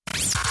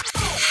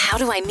How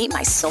do I meet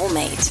my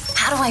soulmate?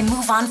 How do I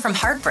move on from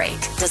heartbreak?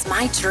 Does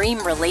my dream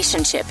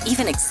relationship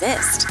even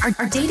exist?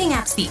 Are dating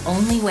apps the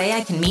only way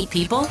I can meet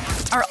people?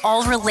 Are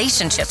all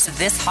relationships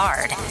this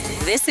hard?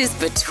 This is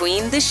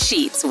Between the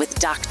Sheets with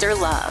Dr.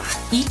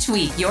 Love. Each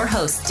week, your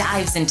host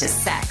dives into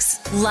sex,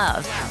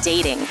 love,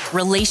 dating,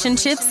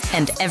 relationships,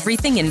 and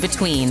everything in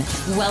between.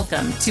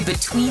 Welcome to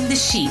Between the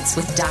Sheets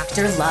with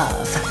Dr.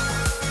 Love.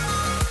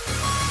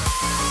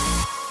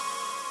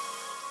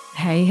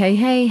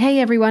 Hey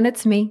everyone,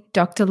 it's me,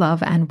 Dr.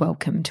 Love, and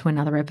welcome to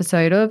another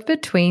episode of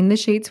Between the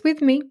Sheets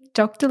with me,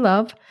 Dr.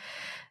 Love.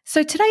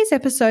 So today's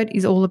episode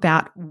is all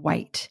about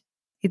weight.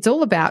 It's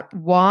all about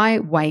why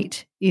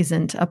weight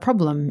isn't a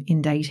problem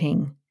in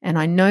dating. And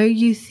I know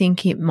you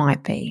think it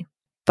might be,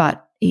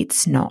 but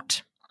it's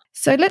not.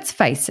 So let's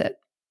face it,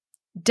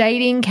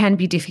 dating can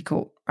be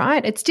difficult,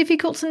 right? It's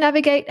difficult to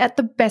navigate at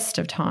the best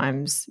of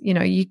times. You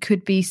know, you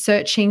could be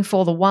searching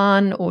for the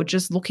one or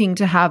just looking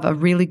to have a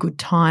really good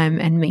time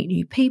and meet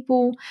new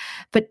people,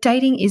 but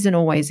dating isn't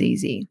always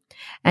easy.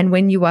 And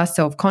when you are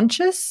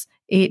self-conscious,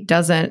 it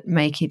doesn't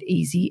make it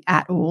easy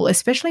at all,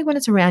 especially when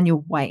it's around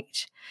your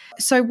weight.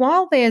 So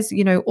while there's,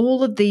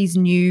 all of these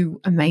new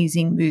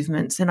amazing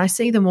movements, and I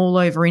see them all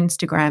over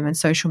Instagram and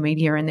social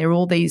media, and they're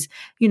all these,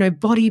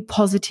 body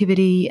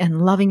positivity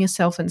and loving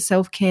yourself and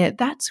self-care,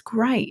 that's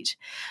great.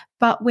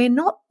 But we're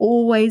not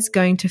always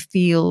going to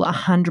feel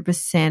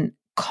 100%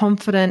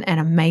 confident and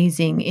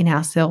amazing in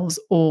ourselves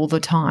all the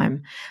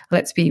time.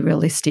 Let's be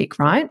realistic,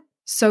 right?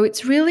 So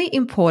it's really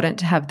important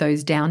to have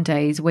those down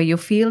days where you're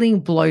feeling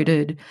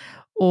bloated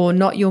or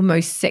not your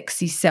most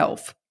sexy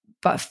self,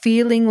 but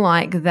feeling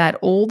like that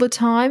all the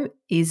time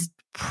is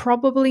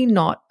probably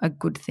not a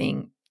good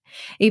thing.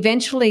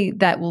 Eventually,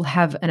 that will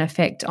have an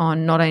effect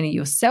on not only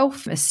your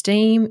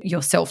self-esteem,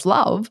 your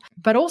self-love,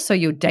 but also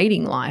your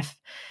dating life.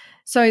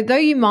 So though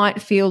you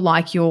might feel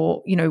like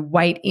your,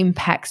 weight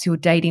impacts your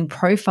dating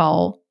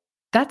profile,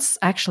 that's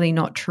actually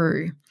not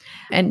true.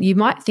 And you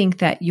might think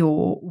that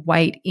your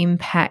weight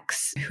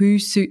impacts who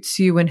suits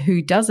you and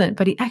who doesn't,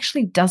 but it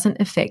actually doesn't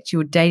affect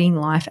your dating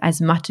life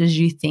as much as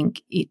you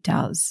think it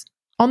does.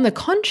 On the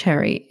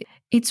contrary,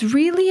 it's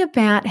really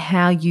about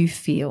how you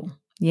feel.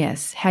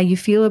 Yes, how you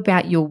feel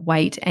about your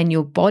weight and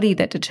your body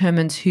that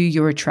determines who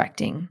you're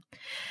attracting,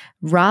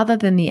 rather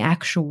than the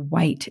actual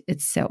weight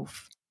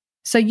itself.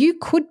 So you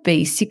could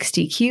be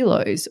 60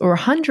 kilos or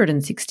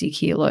 160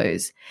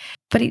 kilos,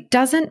 but it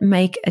doesn't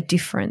make a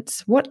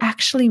difference. What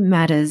actually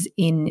matters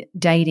in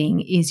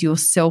dating is your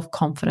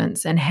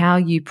self-confidence and how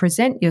you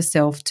present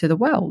yourself to the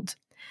world.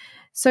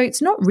 So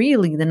it's not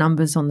really the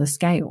numbers on the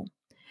scale.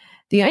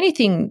 The only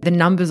thing the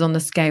numbers on the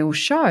scale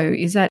show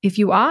is that if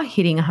you are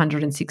hitting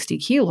 160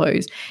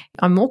 kilos,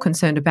 I'm more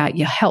concerned about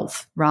your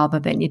health rather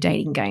than your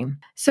dating game.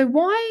 So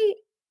why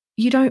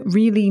you don't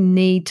really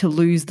need to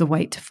lose the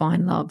weight to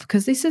find love?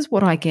 Because this is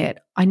what I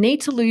get. I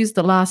need to lose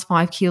the last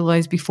 5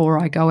 kilos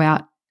before I go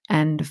out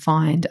and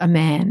find a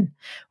man,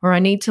 or I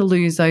need to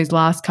lose those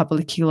last couple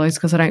of kilos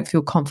because I don't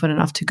feel confident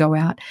enough to go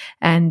out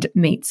and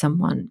meet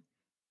someone.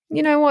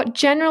 You know what?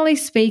 Generally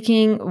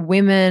speaking,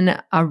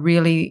 women are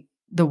really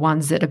the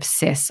ones that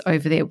obsess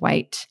over their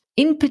weight.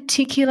 In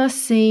particular,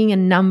 seeing a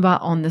number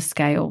on the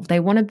scale. They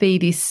want to be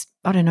this,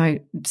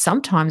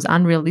 sometimes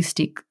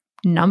unrealistic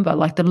number,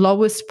 like the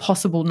lowest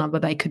possible number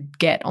they could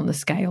get on the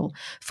scale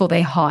for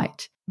their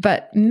height.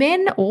 But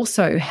men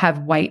also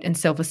have weight and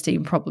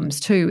self-esteem problems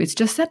too. It's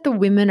just that the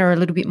women are a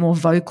little bit more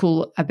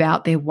vocal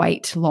about their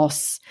weight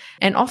loss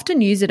and often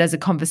use it as a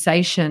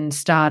conversation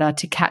starter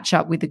to catch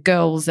up with the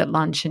girls at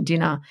lunch and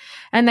dinner.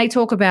 And they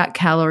talk about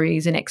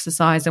calories and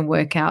exercise and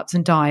workouts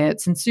and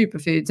diets and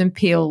superfoods and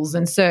pills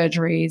and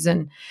surgeries.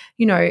 And,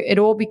 it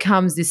all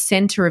becomes this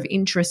center of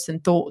interest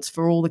and thoughts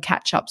for all the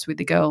catch-ups with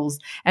the girls.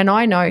 And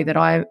I know that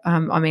I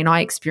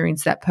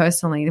experienced that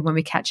personally. When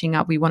we're catching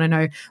up, we want to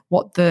know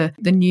what the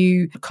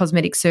new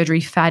cosmetic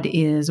surgery fad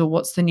is, or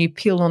what's the new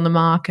pill on the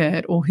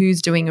market, or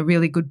who's doing a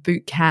really good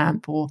boot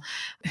camp, or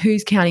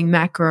who's counting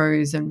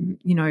macros and,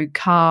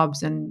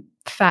 carbs and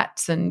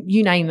fats and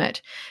you name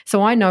it.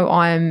 So I know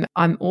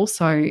I'm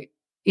also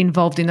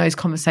involved in those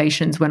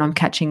conversations when I'm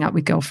catching up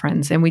with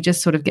girlfriends, and we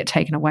just sort of get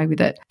taken away with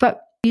it.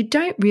 But you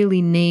don't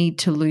really need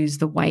to lose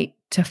the weight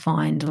to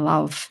find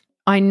love.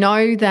 I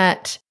know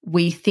that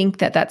we think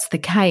that that's the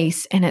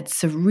case, and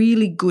it's a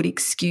really good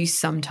excuse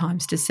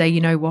sometimes to say, you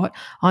know what,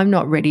 I'm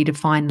not ready to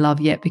find love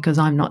yet because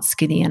I'm not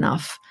skinny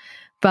enough.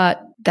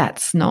 But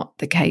that's not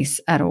the case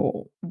at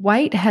all.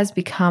 Weight has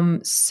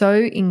become so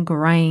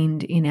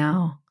ingrained in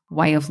our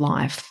way of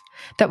life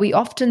that we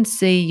often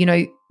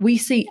see, we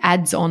see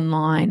ads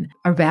online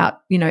about,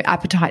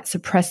 appetite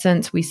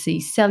suppressants. We see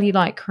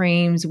cellulite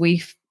creams.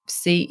 We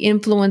see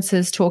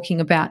influencers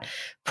talking about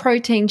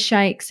protein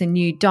shakes and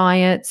new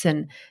diets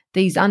and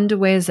these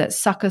underwears that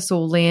suck us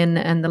all in,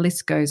 and the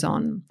list goes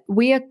on.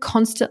 We are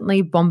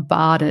constantly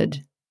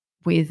bombarded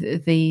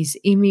with these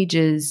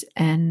images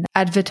and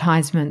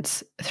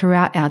advertisements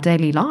throughout our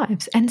daily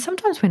lives. And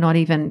sometimes we're not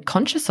even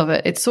conscious of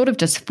it. It's sort of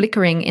just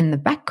flickering in the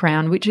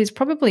background, which is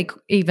probably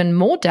even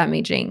more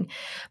damaging.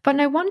 But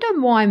no wonder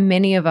why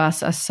many of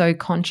us are so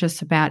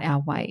conscious about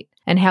our weight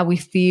and how we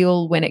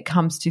feel when it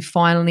comes to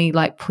finally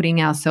like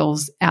putting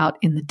ourselves out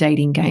in the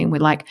dating game. We're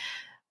like,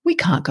 we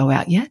can't go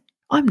out yet.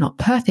 I'm not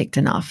perfect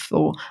enough,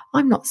 or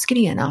I'm not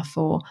skinny enough,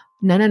 or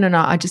no,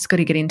 I just got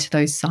to get into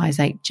those size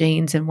 8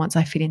 jeans, and once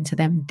I fit into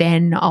them,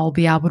 then I'll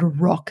be able to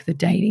rock the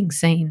dating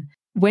scene.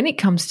 When it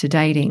comes to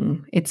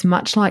dating, it's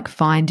much like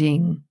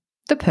finding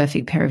the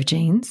perfect pair of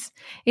jeans.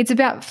 It's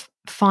about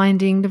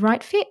finding the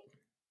right fit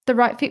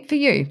for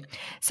you.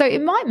 So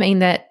it might mean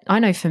that, I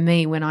know for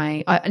me, when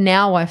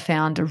I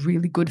found a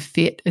really good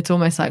fit, it's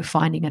almost like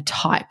finding a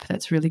type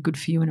that's really good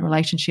for you in a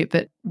relationship.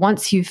 But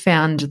once you've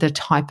found the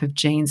type of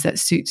jeans that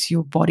suits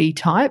your body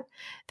type,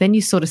 then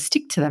you sort of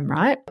stick to them,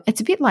 right?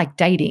 It's a bit like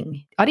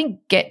dating. I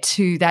didn't get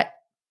to that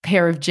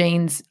pair of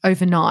jeans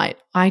overnight.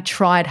 I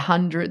tried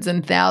hundreds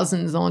and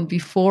thousands on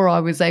before I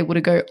was able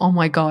to go, oh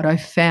my God, I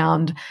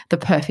found the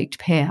perfect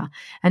pair.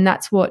 And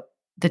that's what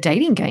the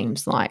dating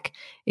game's like.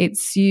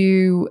 It's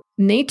you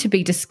need to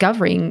be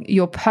discovering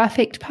your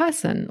perfect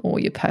person or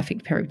your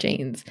perfect pair of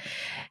jeans.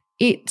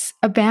 It's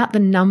about the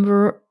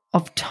number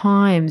of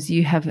times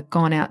you have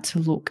gone out to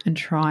look and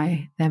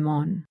try them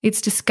on.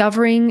 It's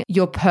discovering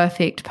your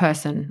perfect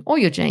person or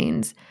your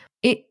jeans.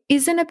 It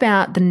isn't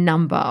about the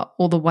number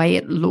or the way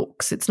it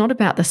looks. It's not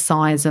about the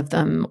size of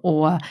them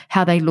or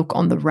how they look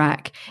on the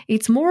rack.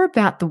 It's more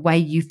about the way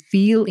you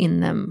feel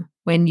in them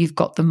when you've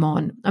got them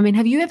on. I mean,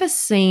 have you ever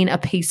seen a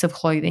piece of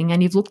clothing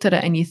and you've looked at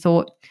it and you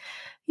thought,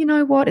 you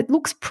know what, it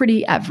looks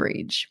pretty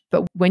average.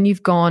 But when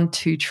you've gone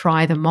to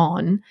try them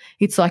on,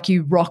 it's like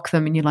you rock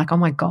them and you're like, oh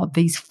my God,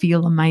 these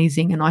feel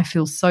amazing and I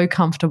feel so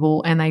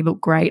comfortable and they look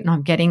great and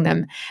I'm getting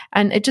them.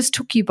 And it just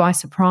took you by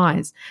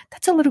surprise.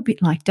 That's a little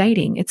bit like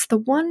dating. It's the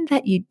one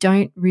that you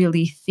don't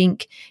really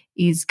think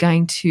is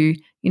going to,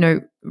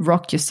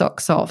 rock your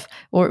socks off.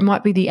 Or it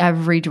might be the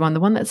average one, the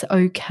one that's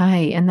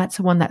okay. And that's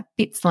the one that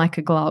fits like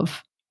a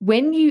glove.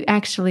 When you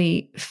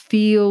actually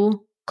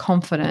feel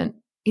confident,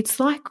 it's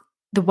like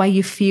the way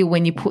you feel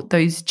when you put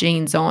those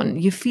jeans on.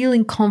 You're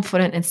feeling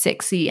confident and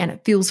sexy and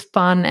it feels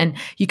fun and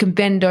you can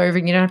bend over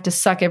and you don't have to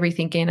suck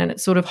everything in and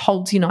it sort of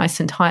holds you nice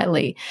and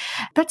tightly.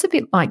 That's a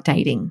bit like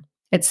dating.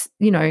 It's,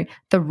 the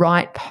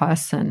right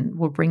person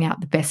will bring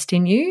out the best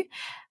in you,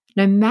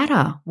 no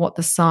matter what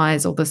the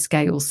size or the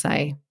scales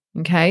say.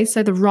 Okay,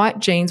 so the right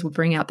jeans will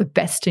bring out the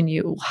best in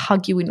you. It will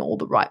hug you in all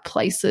the right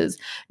places,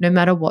 no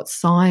matter what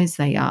size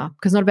they are,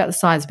 because it's not about the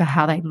size, but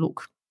how they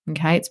look.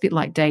 Okay, it's a bit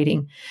like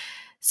dating.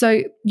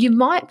 So you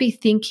might be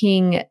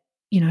thinking,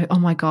 oh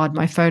my God,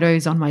 my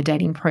photos on my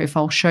dating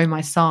profile show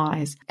my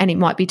size, and it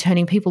might be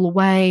turning people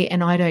away,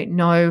 and I don't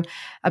know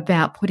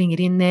about putting it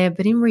in there.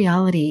 But in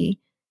reality,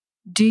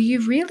 do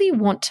you really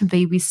want to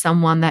be with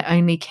someone that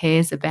only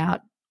cares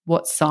about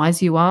what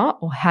size you are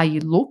or how you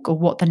look or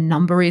what the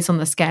number is on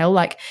the scale?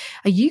 Like,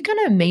 are you going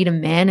to meet a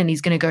man and he's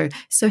going to go,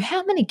 so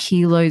how many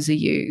kilos are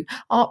you?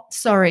 Oh,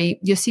 sorry,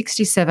 you're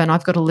 67.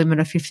 I've got a limit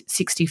of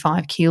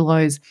 65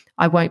 kilos.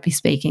 I won't be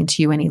speaking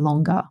to you any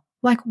longer.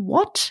 Like,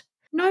 what?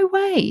 No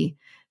way.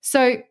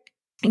 So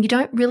you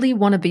don't really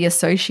want to be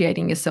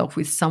associating yourself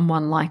with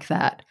someone like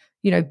that.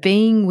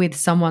 Being with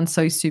someone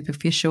so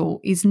superficial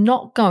is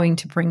not going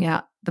to bring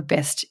out the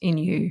best in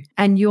you,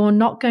 and you're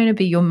not going to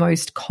be your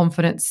most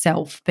confident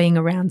self being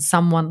around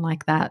someone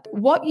like that.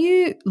 What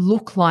you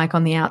look like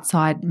on the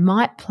outside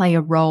might play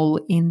a role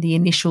in the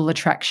initial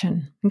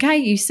attraction. Okay,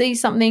 you see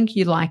something,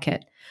 you like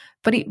it,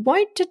 but it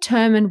won't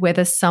determine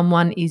whether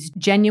someone is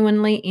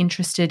genuinely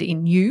interested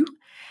in you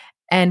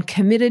and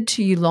committed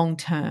to you long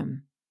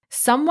term.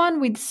 Someone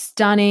with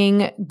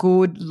stunning,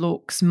 good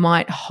looks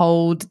might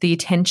hold the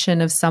attention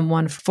of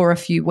someone for a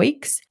few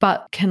weeks,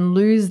 but can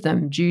lose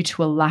them due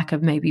to a lack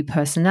of maybe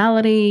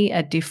personality,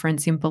 a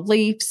difference in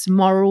beliefs,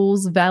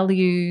 morals,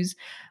 values,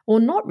 or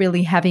not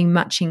really having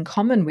much in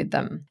common with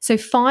them. So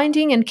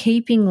finding and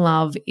keeping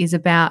love is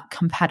about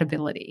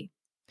compatibility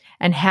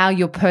and how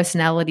your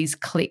personalities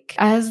click.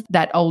 As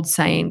that old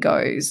saying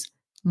goes,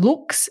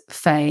 looks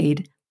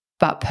fade,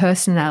 but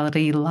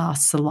personality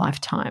lasts a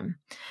lifetime.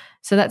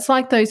 So that's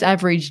like those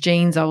average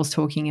jeans I was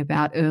talking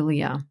about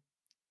earlier.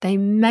 They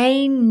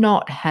may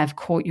not have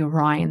caught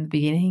your eye in the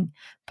beginning,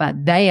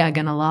 but they are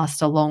going to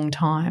last a long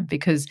time,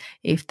 because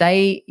if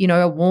they,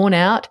 are worn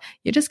out,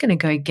 you're just going to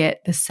go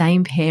get the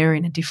same pair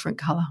in a different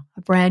color,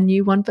 a brand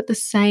new one, but the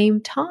same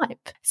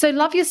type. So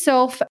love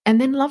yourself and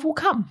then love will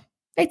come.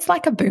 It's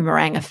like a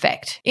boomerang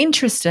effect.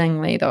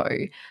 Interestingly, though,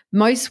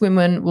 most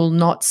women will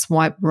not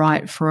swipe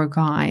right for a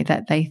guy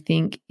that they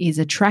think is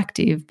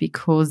attractive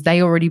because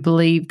they already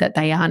believe that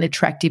they aren't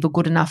attractive or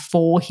good enough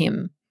for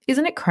him.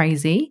 Isn't it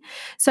crazy?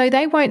 So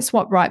they won't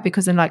swipe right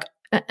because they're like,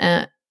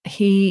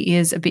 he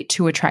is a bit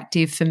too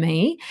attractive for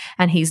me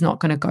and he's not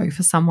going to go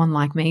for someone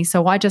like me.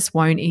 So I just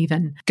won't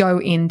even go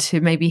into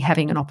maybe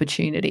having an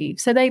opportunity.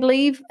 So they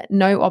leave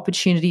no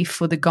opportunity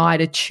for the guy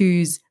to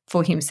choose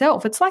for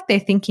himself. It's like they're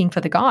thinking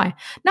for the guy.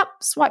 Nope,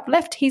 swipe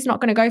left, he's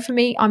not going to go for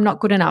me, I'm not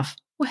good enough.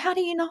 Well, how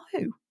do you know?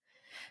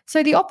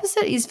 So the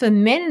opposite is for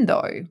men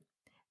though.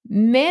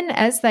 Men,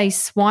 as they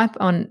swipe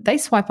on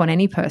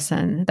any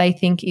person they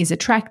think is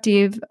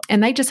attractive,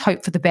 and they just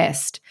hope for the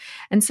best.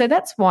 And so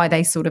that's why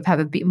they sort of have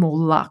a bit more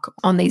luck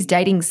on these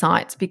dating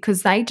sites,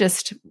 because they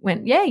just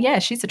went, yeah,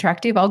 she's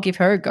attractive, I'll give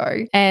her a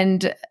go.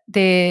 And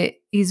there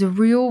is a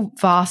real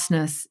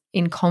vastness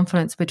in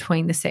confidence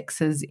between the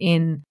sexes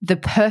in the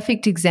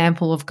perfect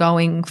example of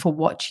going for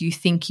what you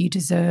think you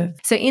deserve.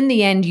 So in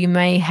the end, you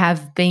may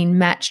have been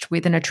matched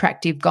with an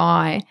attractive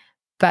guy,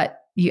 but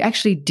you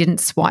actually didn't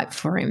swipe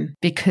for him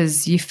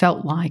because you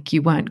felt like you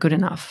weren't good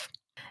enough.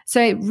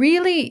 So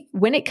really,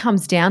 when it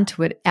comes down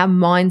to it, our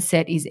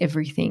mindset is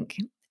everything.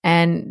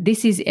 And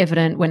this is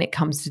evident when it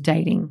comes to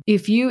dating.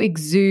 If you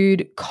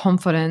exude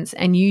confidence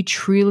and you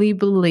truly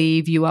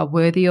believe you are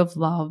worthy of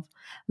love,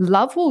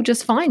 love will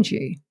just find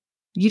you.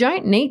 You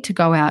don't need to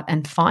go out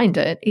and find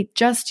it.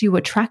 You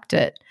attract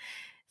it.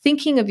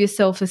 Thinking of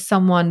yourself as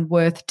someone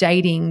worth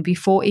dating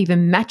before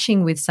even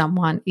matching with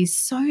someone is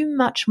so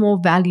much more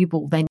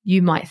valuable than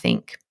you might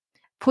think.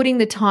 Putting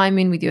the time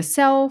in with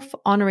yourself,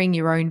 honoring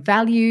your own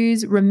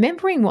values,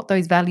 remembering what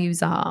those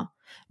values are,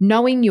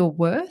 knowing your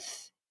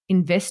worth,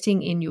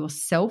 investing in your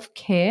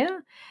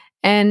self-care,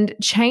 and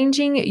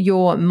changing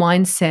your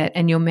mindset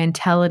and your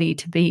mentality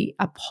to be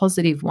a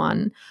positive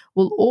one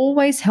will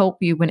always help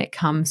you when it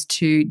comes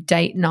to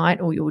date night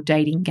or your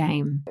dating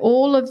game.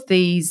 All of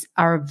these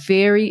are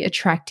very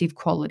attractive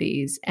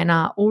qualities and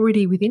are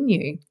already within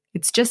you.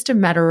 It's just a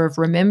matter of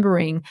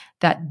remembering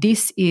that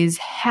this is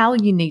how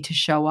you need to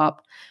show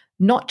up,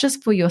 not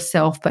just for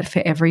yourself, but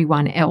for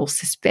everyone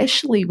else,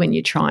 especially when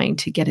you're trying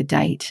to get a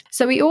date.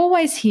 So we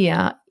always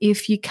hear,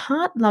 if you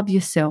can't love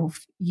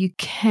yourself, you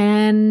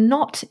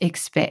cannot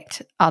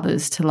expect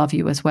others to love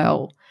you as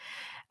well.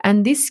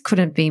 And this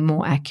couldn't be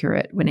more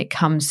accurate when it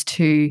comes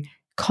to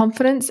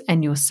confidence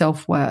and your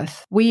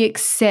self-worth. We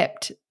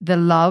accept the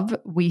love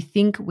we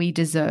think we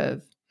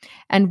deserve.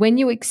 And when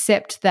you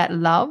accept that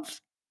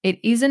love, it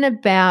isn't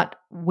about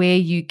where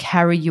you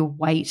carry your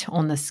weight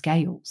on the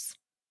scales.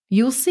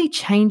 You'll see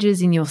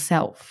changes in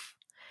yourself,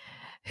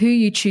 who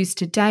you choose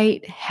to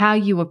date, how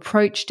you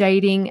approach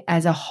dating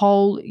as a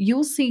whole.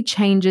 You'll see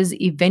changes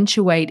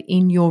eventuate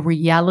in your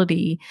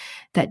reality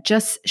that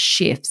just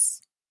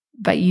shifts,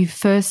 but you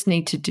first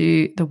need to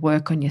do the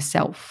work on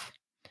yourself.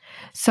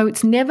 So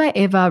it's never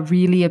ever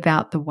really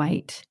about the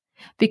weight,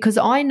 because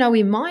I know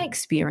in my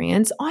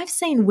experience, I've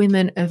seen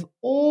women of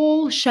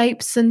all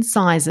shapes and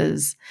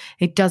sizes.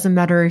 It doesn't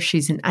matter if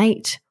she's an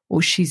 8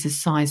 or she's a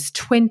size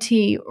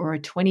 20 or a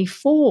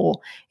 24.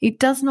 It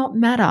does not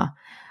matter.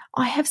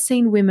 I have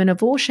seen women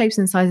of all shapes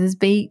and sizes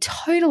be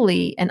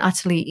totally and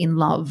utterly in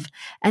love,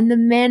 and the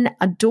men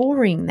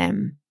adoring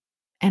them.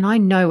 And I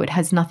know it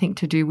has nothing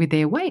to do with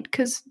their weight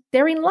because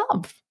they're in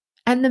love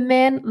and the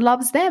man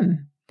loves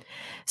them.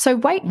 So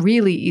weight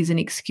really is an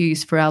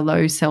excuse for our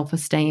low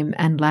self-esteem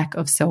and lack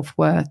of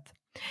self-worth.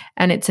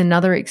 And it's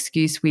another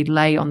excuse we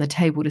lay on the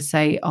table to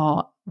say,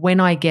 oh,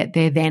 when I get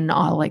there, then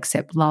I'll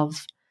accept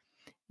love.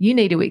 You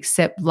need to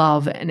accept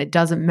love, and it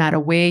doesn't matter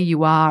where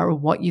you are or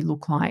what you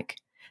look like,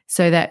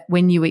 so that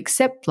when you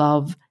accept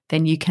love,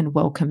 then you can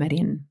welcome it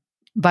in.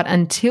 But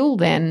until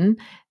then,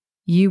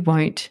 you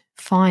won't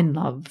find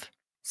love.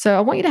 So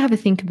I want you to have a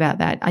think about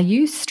that. Are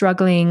you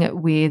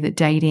struggling with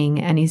dating,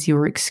 and is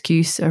your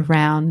excuse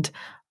around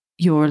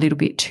you're a little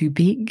bit too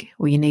big,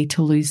 or you need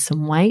to lose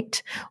some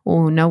weight,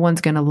 or no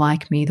one's going to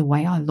like me the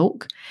way I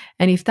look?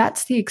 And if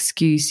that's the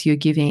excuse you're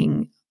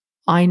giving,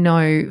 I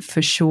know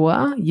for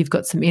sure you've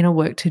got some inner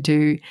work to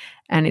do,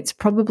 and it's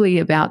probably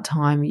about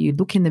time you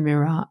look in the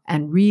mirror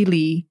and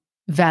really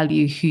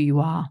value who you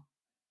are.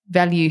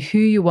 Value who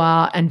you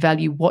are and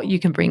value what you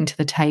can bring to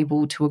the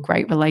table to a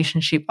great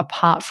relationship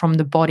apart from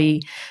the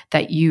body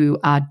that you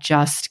are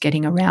just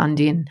getting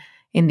around in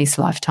this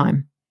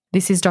lifetime.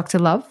 This is Dr.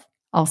 Love.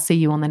 I'll see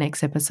you on the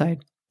next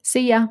episode.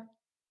 See ya.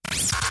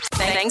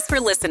 Thanks for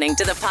listening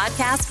to the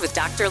podcast with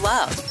Dr.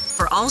 Love.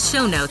 For all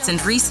show notes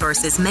and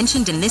resources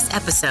mentioned in this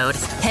episode,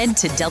 head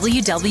to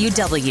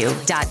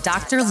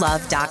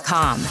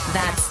www.drlove.com.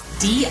 That's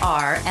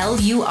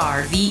DRLURVE.com.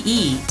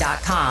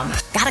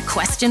 Got a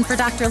question for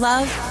Dr.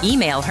 Love?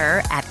 Email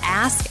her at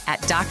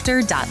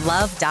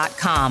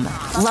ask@dr.love.com.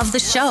 Love the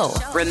show?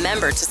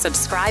 Remember to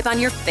subscribe on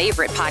your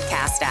favorite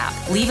podcast app.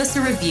 Leave us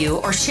a review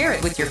or share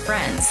it with your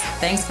friends.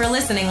 Thanks for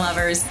listening,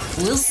 lovers.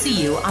 We'll see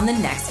you on the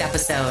next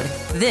episode.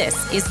 This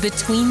is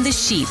Between the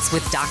Sheets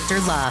with Dr.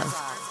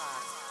 Love.